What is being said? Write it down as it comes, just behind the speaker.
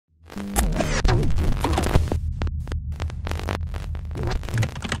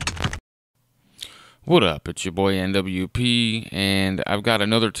What up? It's your boy NWP, and I've got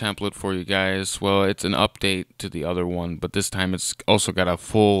another template for you guys. Well, it's an update to the other one, but this time it's also got a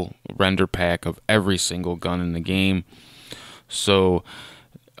full render pack of every single gun in the game. So,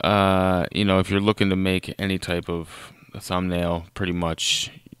 if you're looking to make any type of thumbnail, pretty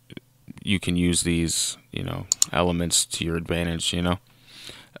much you can use these, elements to your advantage,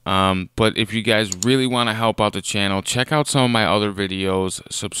 But if you guys really want to help out the channel, check out some of my other videos,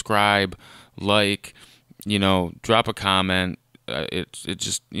 subscribe, like, drop a comment. It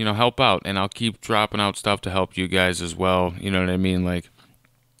just, help out, and I'll keep dropping out stuff to help you guys as well. You know what I mean? Like,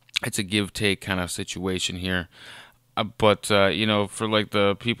 it's a give-take kind of situation here. But for like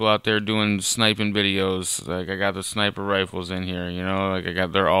the people out there doing sniping videos, like I got the sniper rifles in here, like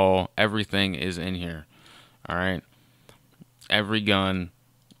everything is in here. All right. Every gun,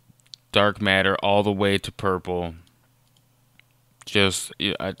 dark matter, all the way to purple.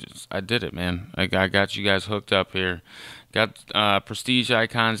 I did it, man. I got you guys hooked up here. Got prestige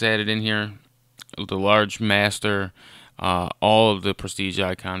icons added in here, the large master, all of the prestige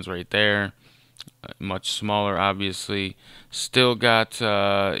icons right there. Much smaller, obviously. Still got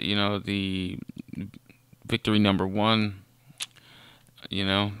the victory number 1.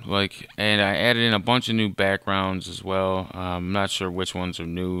 And I added in a bunch of new backgrounds as well. I'm not sure which ones are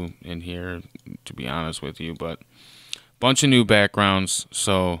new in here, to be honest with you, but bunch of new backgrounds.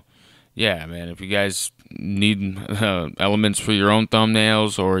 So yeah, man, if you guys need elements for your own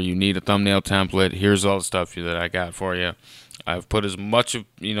thumbnails, or you need a thumbnail template, here's all the stuff that I got for you. I've put as much of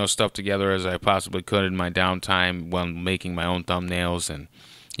stuff together as I possibly could in my downtime when making my own thumbnails and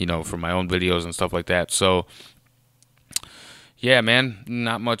for my own videos and stuff like that. So yeah, man,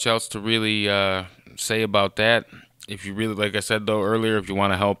 not much else to really say about that. If you really, like I said though earlier, if you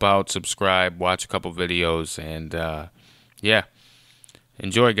want to help out, subscribe, watch a couple videos, and yeah,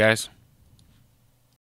 enjoy, guys.